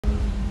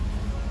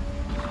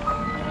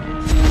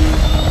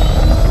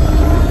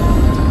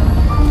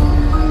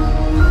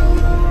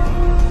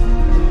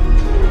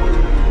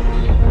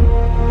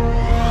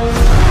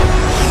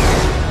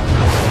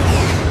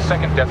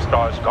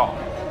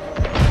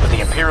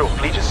Imperial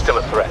fleet is still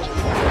a threat.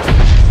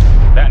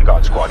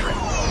 Vanguard Squadron,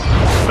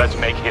 let's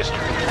make history.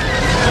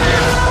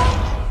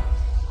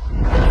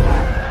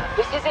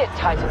 This is it,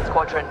 Titan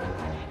Squadron.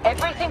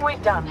 Everything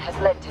we've done has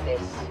led to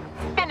this.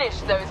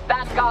 Finish those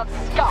Vanguard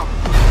scum!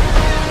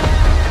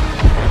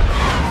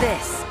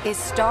 This is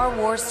Star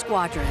Wars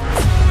Squadrons.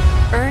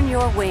 Earn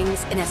your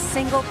wings in a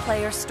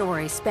single-player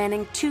story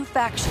spanning 2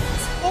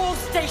 factions. All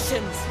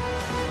stations!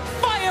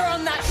 Fire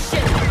on that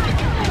ship!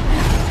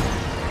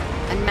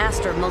 And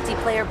master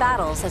multiplayer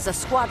battles as a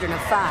squadron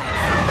of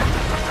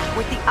 5.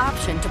 With the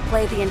option to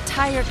play the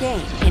entire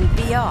game in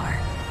VR.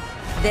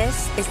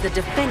 This is the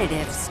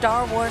definitive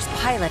Star Wars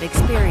pilot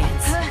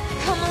experience.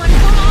 Come on,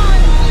 come on!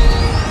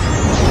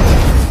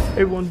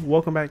 Hey everyone,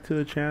 welcome back to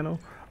the channel.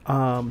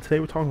 Today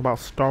we're talking about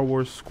Star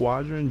Wars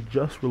Squadron,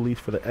 just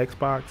released for the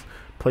Xbox,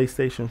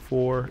 PlayStation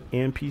 4,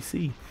 and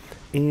PC.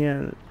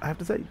 And I have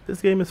to say,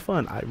 this game is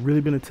fun. I've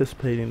really been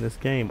anticipating this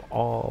game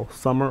all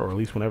summer, or at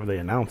least whenever they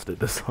announced it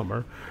this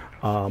summer,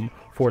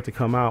 for it to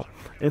come out.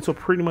 And so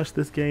pretty much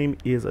this game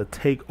is a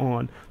take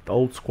on the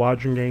old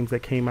Squadron games that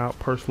came out.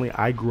 Personally,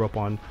 I grew up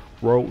on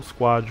Rogue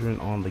Squadron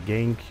on the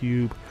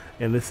GameCube,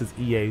 and this is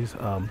EA's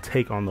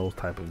take on those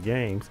type of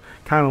games,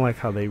 kind of like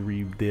how they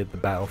redid the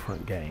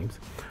Battlefront games.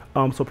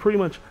 So pretty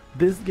much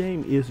this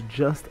game is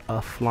just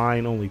a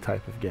flying only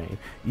type of game.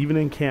 Even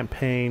in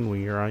campaign,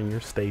 when you're on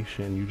your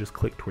station, you just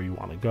click to where you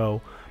want to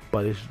go.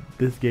 But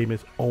this game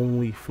is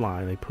only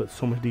flying. They put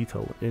so much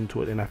detail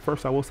into it. And at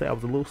first, I will say I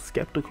was a little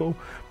skeptical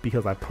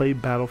because I played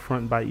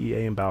Battlefront by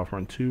EA and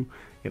Battlefront 2,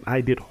 and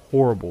I did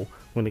horrible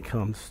when it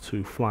comes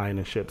to flying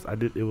in ships.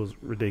 It was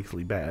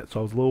ridiculously bad. So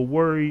I was a little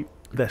worried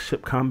that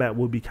ship combat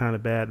would be kind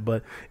of bad,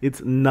 but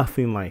it's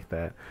nothing like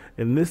that.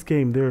 In this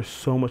game, there's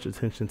so much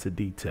attention to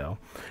detail.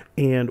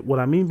 And what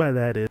I mean by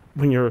that is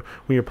when you're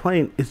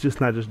playing, it's just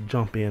not just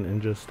jump in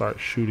and just start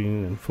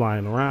shooting and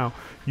flying around.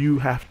 You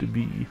have to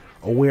be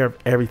aware of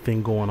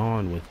everything going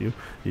on with you.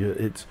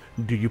 It's,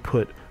 do you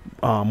put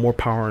more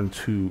power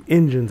into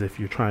engines if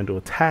you're trying to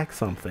attack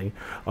something?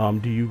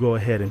 Do you go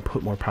ahead and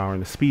put more power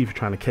into speed if you're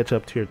trying to catch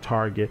up to your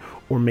target,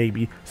 or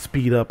maybe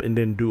speed up and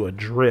then do a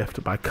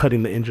drift by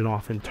cutting the engine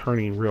off and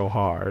turning real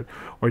hard?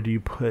 Or do you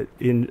put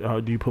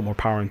more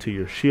power into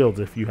your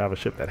shields if you have a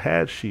ship that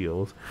has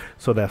shields,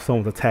 so that if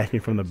someone's attacking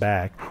from the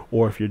back,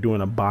 or if you're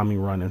doing a bombing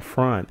run in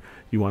front,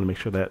 you want to make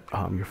sure that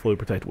you're fully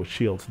protected with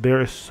shields.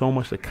 There is so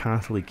much to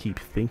constantly keep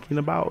thinking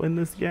about in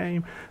this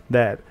game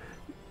that,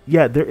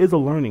 yeah, there is a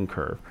learning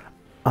curve.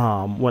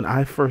 When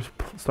I first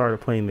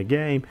started playing the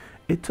game,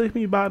 it took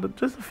me about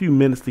just a few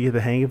minutes to get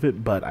the hang of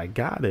it, but I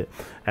got it.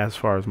 As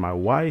far as my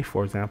wife,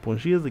 for example, and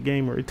she is a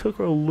gamer, it took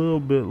her a little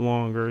bit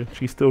longer.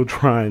 She's still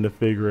trying to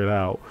figure it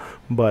out,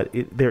 but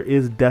there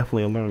is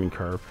definitely a learning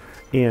curve.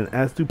 And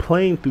as to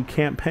playing through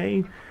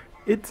campaign,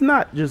 it's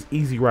not just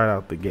easy right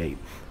out the gate.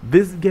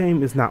 This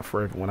game is not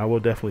for everyone, I will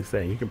definitely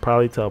say. You can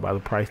probably tell by the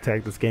price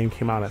tag. This game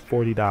came out at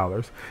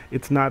 $40.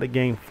 It's not a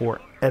game for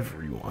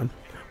everyone,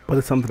 but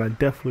it's something I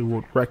definitely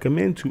would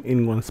recommend to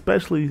anyone,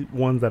 especially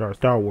ones that are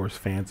Star Wars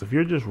fans. If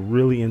you're just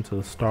really into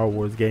the Star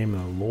Wars game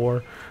and the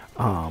lore,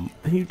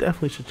 then you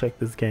definitely should check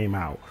this game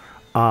out.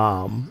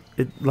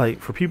 Like,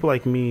 for people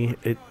like me,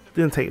 it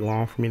didn't take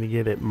long for me to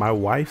get it. My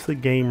wife's a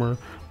gamer,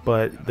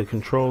 but the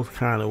controls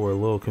kind of were a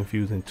little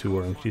confusing to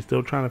her, and she's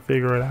still trying to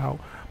figure it out,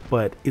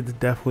 but it's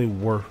definitely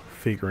worth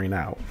figuring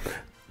out.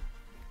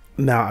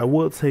 Now, I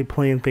would say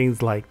playing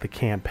things like the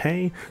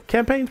campaign's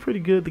pretty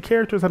good. The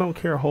characters I don't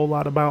care a whole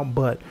lot about,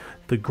 but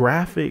the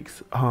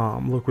graphics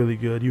look really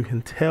good. You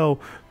can tell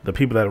the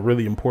people that are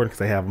really important because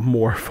they have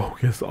more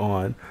focus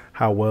on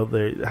how well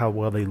they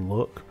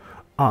look.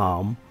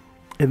 And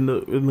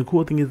the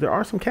cool thing is there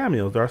are some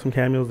cameos. There are some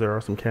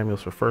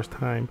cameos for first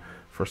time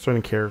for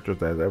certain characters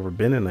that have ever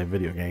been in a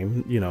video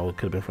game. You know, it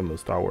could have been from the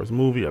Star Wars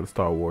movie or the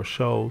Star Wars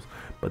shows,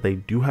 but they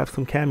do have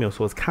some cameos.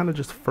 So it's kind of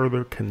just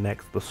further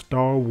connects the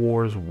Star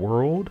Wars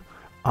world.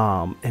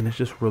 And it's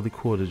just really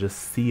cool to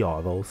just see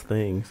all those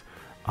things.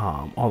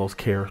 All those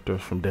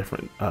characters from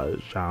different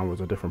genres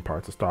or different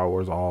parts of Star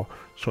Wars, all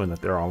showing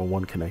that they're all in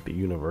one connected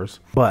universe.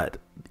 But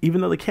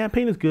even though the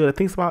campaign is good, I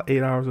think it's about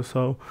 8 hours or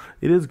so,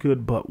 it is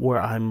good, but where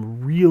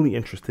I'm really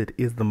interested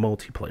is the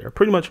multiplayer.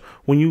 Pretty much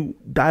when you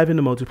dive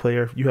into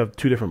multiplayer, you have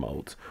 2 different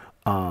modes.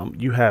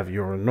 You have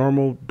your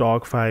normal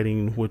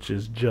dogfighting, which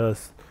is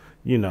just,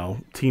 you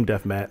know, team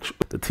deathmatch.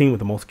 The team with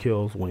the most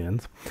kills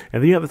wins.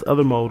 And then you have this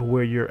other mode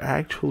where you're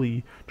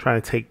actually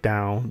trying to take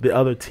down the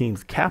other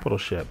team's capital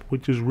ship,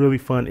 which is really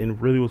fun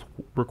and really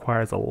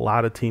requires a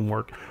lot of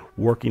teamwork,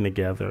 working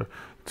together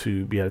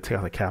to be able to take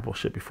out the capital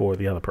ship before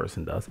the other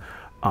person does,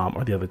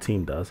 or the other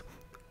team does.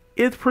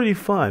 It's pretty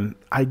fun.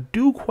 I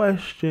do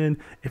question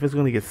if it's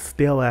going to get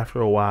stale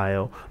after a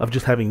while of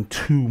just having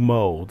 2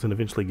 modes and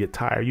eventually get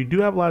tired. You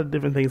do have a lot of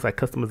different things like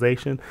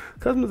customization.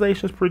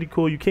 Customization is pretty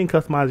cool. You can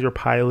customize your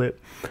pilot,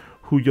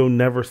 who you'll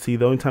never see.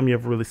 The only time you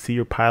ever really see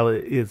your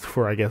pilot is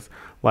for, I guess,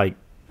 like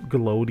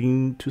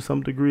gloating to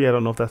some degree. I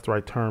don't know if that's the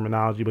right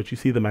terminology, but you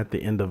see them at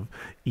the end of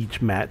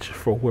each match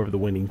for whoever the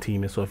winning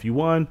team is. So if you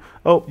won,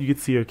 oh, you could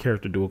see your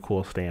character do a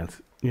cool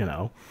stance, you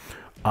know.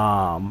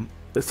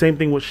 The same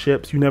thing with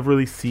ships. You never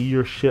really see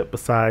your ship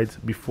besides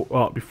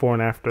before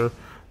and after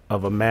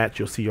of a match.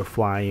 You'll see your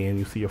fly in,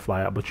 you see your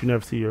fly out, but you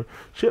never see your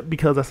ship,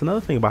 because that's another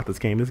thing about this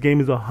game. This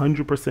game is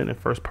 100% in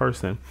first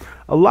person.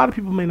 A lot of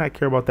people may not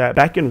care about that.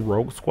 Back in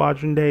Rogue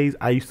Squadron days,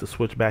 I used to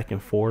switch back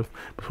and forth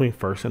between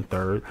first and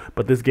third,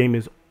 but this game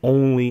is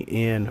only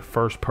in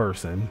first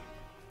person.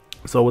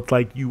 So it's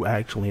like you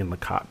actually in the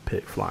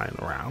cockpit flying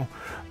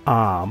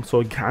around.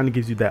 So it kind of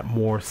gives you that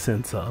more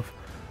sense of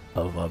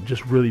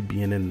just really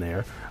being in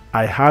there.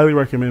 I highly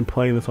recommend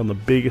playing this on the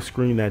biggest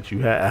screen that you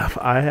have.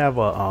 I have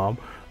a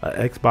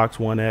Xbox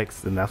One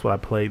X, and that's what I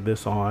played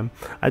this on.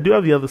 I do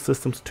have the other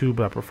systems too,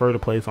 but I prefer to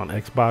play this on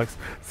Xbox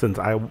since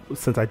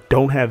I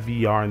don't have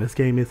VR, and this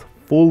game is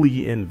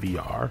fully in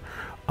VR.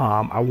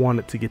 I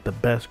wanted to get the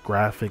best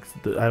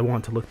graphics. I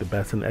want to look the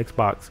best, and the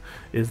Xbox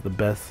is the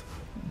best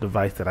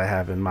device that I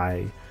have in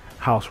my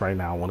house right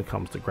now when it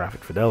comes to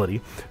graphic fidelity.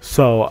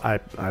 So I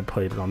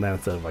played it on that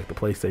instead of like the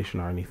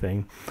PlayStation or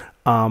anything.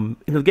 And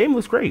the game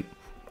looks great.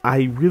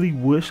 I really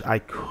wish I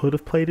could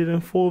have played it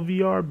in full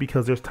VR,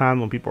 because there's times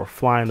when people are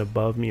flying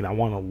above me and I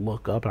want to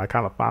look up, and I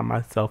kind of find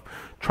myself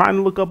trying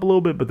to look up a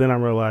little bit, but then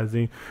I'm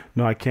realizing,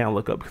 no, I can't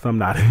look up because I'm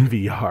not in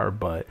VR.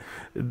 But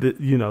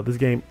you know, this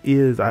game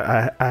is,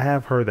 I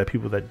have heard that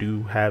people that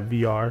do have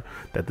VR,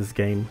 that this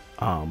game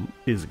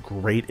is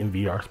great in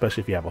VR,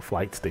 especially if you have a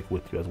flight stick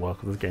with you as well,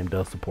 because this game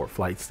does support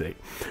flight stick.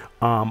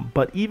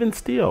 But even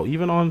still,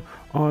 even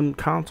on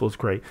console, it's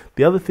great.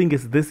 The other thing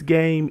is this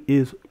game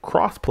is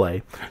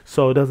crossplay,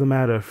 so it doesn't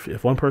matter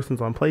if one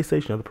person's on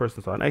PlayStation, the other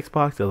person's on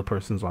Xbox, the other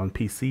person's on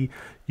PC.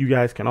 You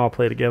guys can all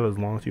play together as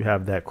long as you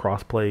have that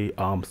crossplay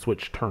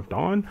switch turned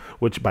on,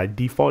 which by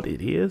default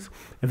it is,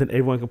 and then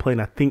everyone can play.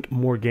 And I think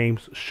more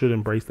games should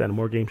embrace that, and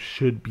more games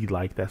should be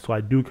like that. So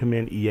I do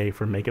commend EA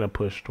for making a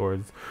push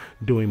towards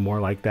doing more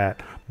like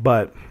that.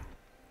 But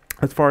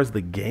as far as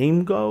the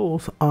game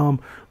goes,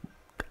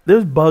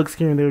 there's bugs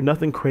here and there,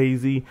 nothing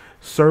crazy.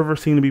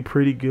 Servers seem to be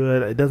pretty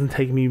good. It doesn't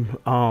take me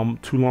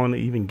too long to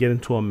even get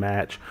into a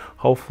match.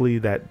 Hopefully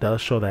that does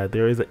show that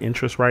there is an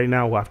interest right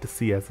now. We'll have to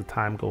see as the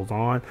time goes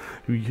on.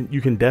 You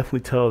can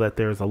definitely tell that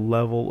there's a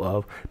level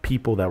of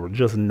people that were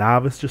just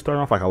novice, just starting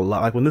off.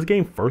 Like when this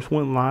game first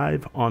went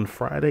live on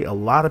Friday, a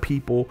lot of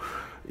people,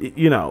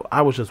 you know,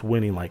 I was just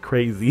winning like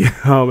crazy.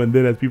 And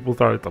then as people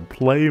started to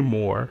play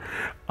more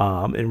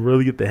and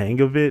really get the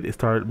hang of it,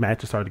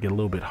 matches started to get a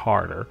little bit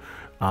harder.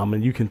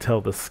 And you can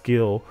tell the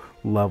skill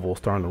level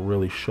starting to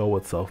really show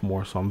itself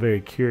more. So I'm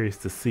very curious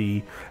to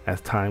see as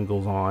time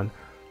goes on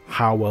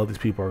how well these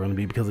people are going to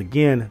be, because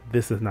again,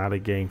 this is not a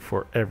game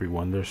for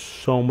everyone. There's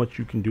so much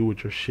you can do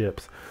with your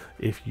ships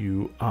if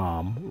you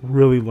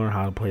really learn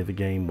how to play the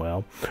game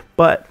well.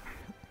 But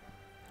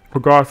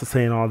regardless of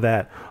saying all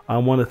that,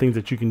 one of the things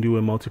that you can do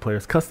in multiplayer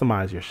is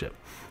customize your ship.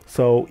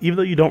 So even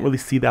though you don't really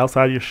see the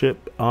outside of your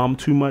ship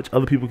too much,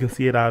 other people can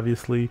see it,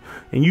 obviously,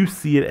 and you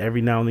see it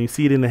every now and then. You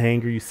see it in the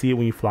hangar, you see it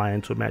when you fly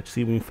into a match, you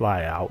see it when you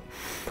fly out.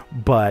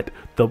 But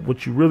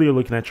what you really are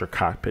looking at your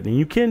cockpit, and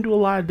you can do a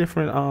lot of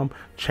different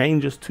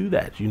changes to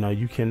that. You know,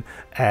 you can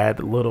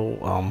add little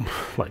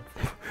like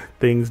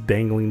things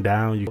dangling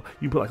down.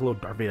 You put like a little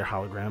Darth Vader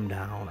hologram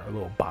down, or a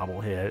little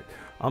bobblehead,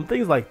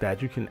 things like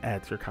that. You can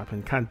add to your cockpit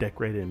and kind of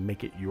decorate it and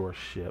make it your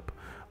ship.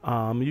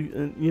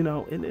 You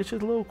know, and it's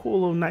just little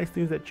cool, little nice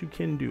things that you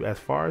can do. As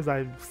far as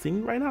I've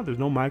seen right now, there's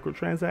no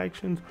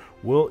microtransactions.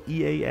 Will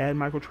EA add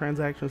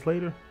microtransactions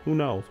later? Who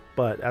knows?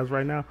 But as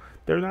right now,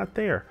 they're not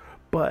there.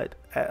 But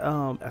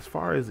as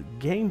far as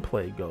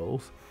gameplay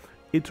goes,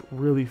 it's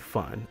really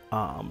fun.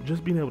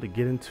 Just being able to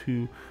get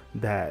into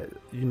that,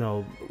 you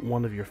know,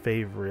 one of your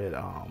favorite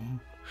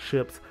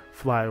ships,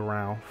 fly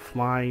around.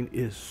 Flying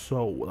is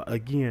so,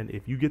 again,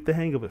 if you get the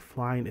hang of it,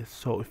 flying is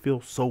so, it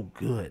feels so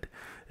good.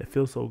 It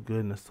feels so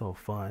good and it's so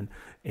fun.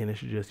 And it's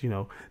just, you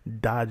know,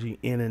 dodging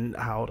in and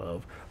out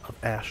of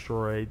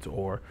asteroids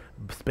or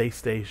space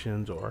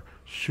stations, or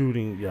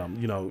shooting,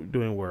 you know,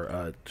 doing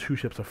where two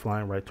ships are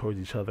flying right towards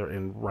each other,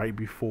 and right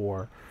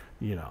before,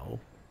 you know,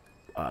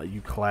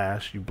 you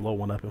clash, you blow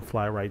one up and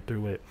fly right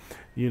through it.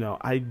 You know,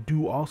 I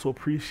do also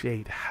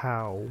appreciate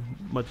how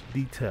much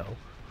detail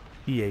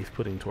EA's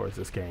putting towards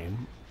this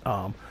game,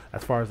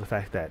 as far as the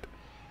fact that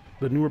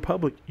the New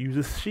Republic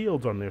uses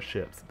shields on their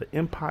ships. The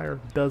Empire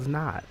does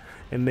not.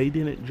 And they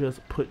didn't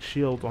just put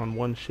shields on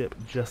one ship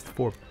just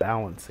for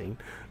balancing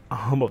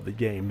of the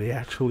game. They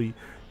actually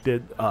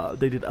did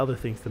other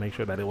things to make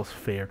sure that it was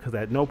fair, because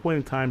at no point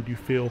in time do you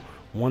feel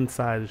one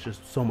side is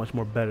just so much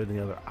more better than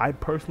the other. I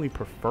personally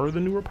prefer the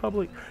New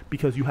Republic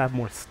because you have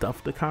more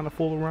stuff to kind of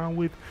fool around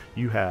with.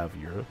 You have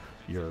your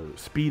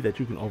speed that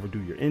you can overdo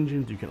your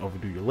engines, you can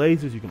overdo your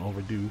lasers, you can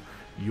overdo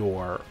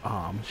your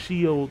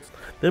shields.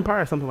 The Empire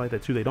has something like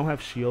that too. They don't have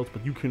shields,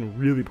 but you can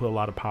really put a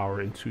lot of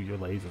power into your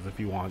lasers if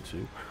you want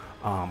to,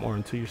 or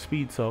into your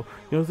speed. So,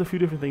 you know, there's a few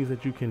different things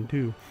that you can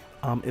do.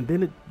 And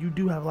then you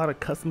do have a lot of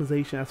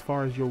customization as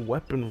far as your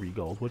weaponry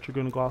goes. What you're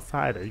going to go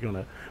outside. Are you going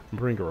to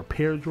bring a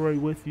repair droid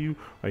with you?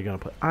 Are you going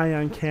to put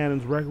ion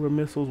cannons, regular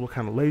missiles? What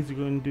kind of laser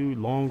you're going to do?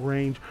 Long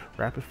range,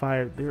 rapid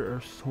fire? There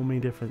are so many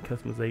different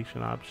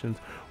customization options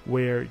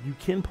where you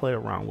can play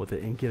around with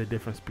it and get a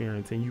different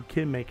experience, and you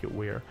can make it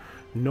where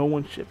no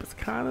one ship is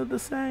kind of the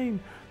same.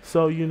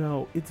 So, you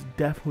know, it's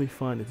definitely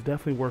fun. It's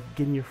definitely worth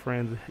getting your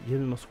friends,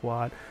 getting a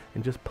squad,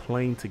 and just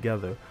playing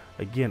together.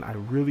 Again, I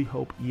really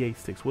hope EA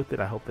sticks with it.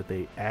 I hope that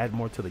they add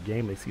more to the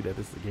game. They see that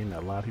this is a game that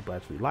a lot of people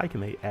actually like,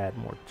 and they add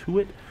more to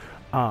it.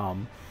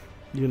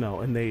 You know,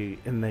 and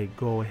they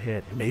go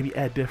ahead and maybe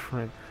add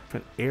different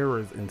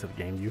eras into the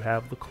game. You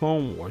have the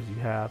Clone Wars,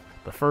 you have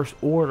the First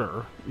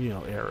Order, you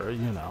know, era,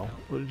 you know,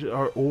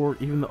 or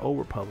even the Old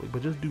Republic,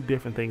 but just do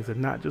different things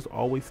and not just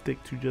always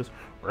stick to just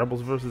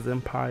Rebels versus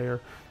Empire.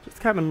 Just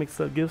kind of mix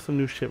up, give some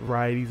new ship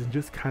varieties, and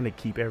just kind of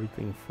keep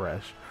everything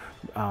fresh.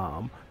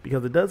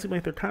 Because it does seem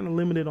like they're kind of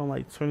limited on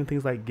like certain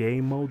things like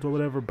game modes or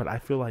whatever, but I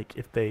feel like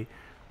if they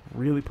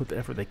really put the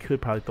effort, they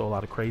could probably throw a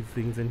lot of crazy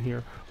things in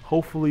here.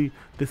 Hopefully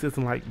this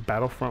isn't like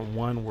Battlefront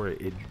 1 where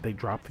they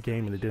dropped the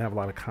game and it didn't have a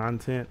lot of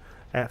content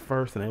at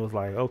first, and it was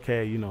like,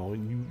 okay, you know,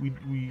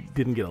 we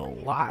didn't get a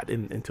lot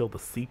until the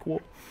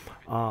sequel.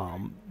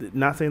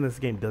 Not saying this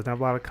game doesn't have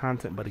a lot of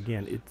content, but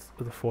again, it's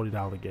a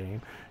 $40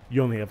 game.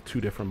 You only have 2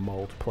 different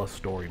modes plus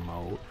story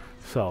mode.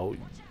 So,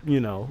 you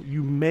know,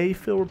 you may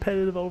feel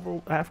repetitive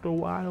after a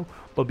while,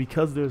 but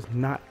because there's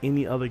not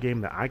any other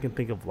game that I can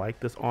think of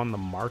like this on the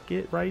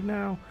market right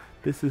now,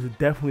 this is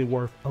definitely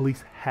worth at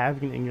least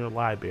having in your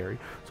library.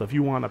 So if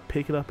you want to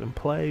pick it up and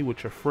play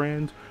with your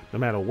friends, no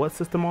matter what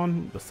system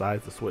on,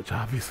 besides the Switch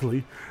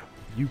obviously,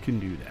 you can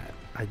do that.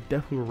 I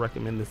definitely would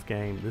recommend this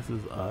game. This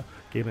is a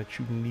game that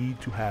you need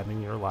to have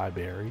in your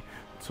library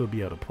to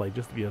be able to play,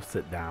 just to be able to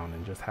sit down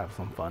and just have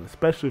some fun,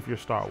 especially if you're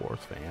Star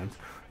Wars fans.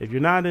 If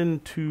you're not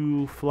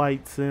into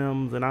flight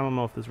sims, and I don't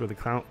know if this really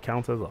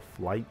counts as a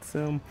flight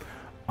sim,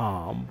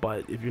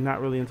 but if you're not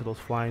really into those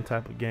flying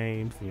type of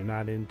games, and you're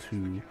not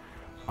into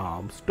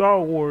Star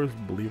Wars,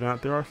 believe it or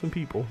not, there are some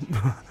people,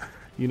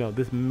 you know,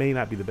 this may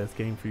not be the best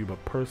game for you,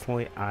 but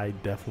personally, I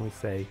definitely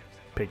say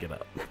pick it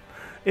up.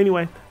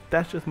 Anyway,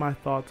 that's just my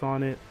thoughts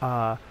on it.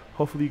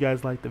 Hopefully you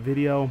guys liked the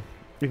video.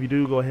 If you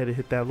do, go ahead and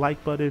hit that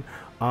like button.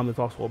 There's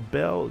also a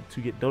bell to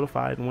get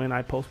notified when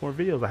I post more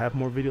videos. I have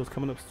more videos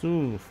coming up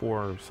soon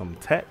for some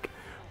tech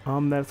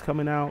that's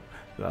coming out,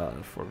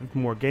 for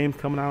more games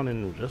coming out,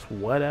 and just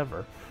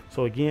whatever.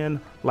 So again,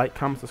 like,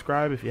 comment,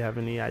 subscribe. If you have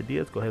any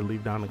ideas, go ahead and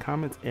leave down in the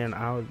comments, and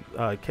I'll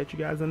catch you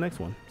guys in the next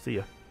one. See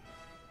ya.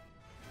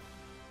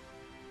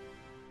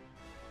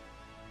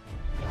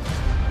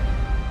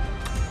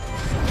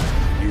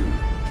 You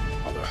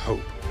are the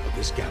hope of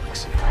this galaxy.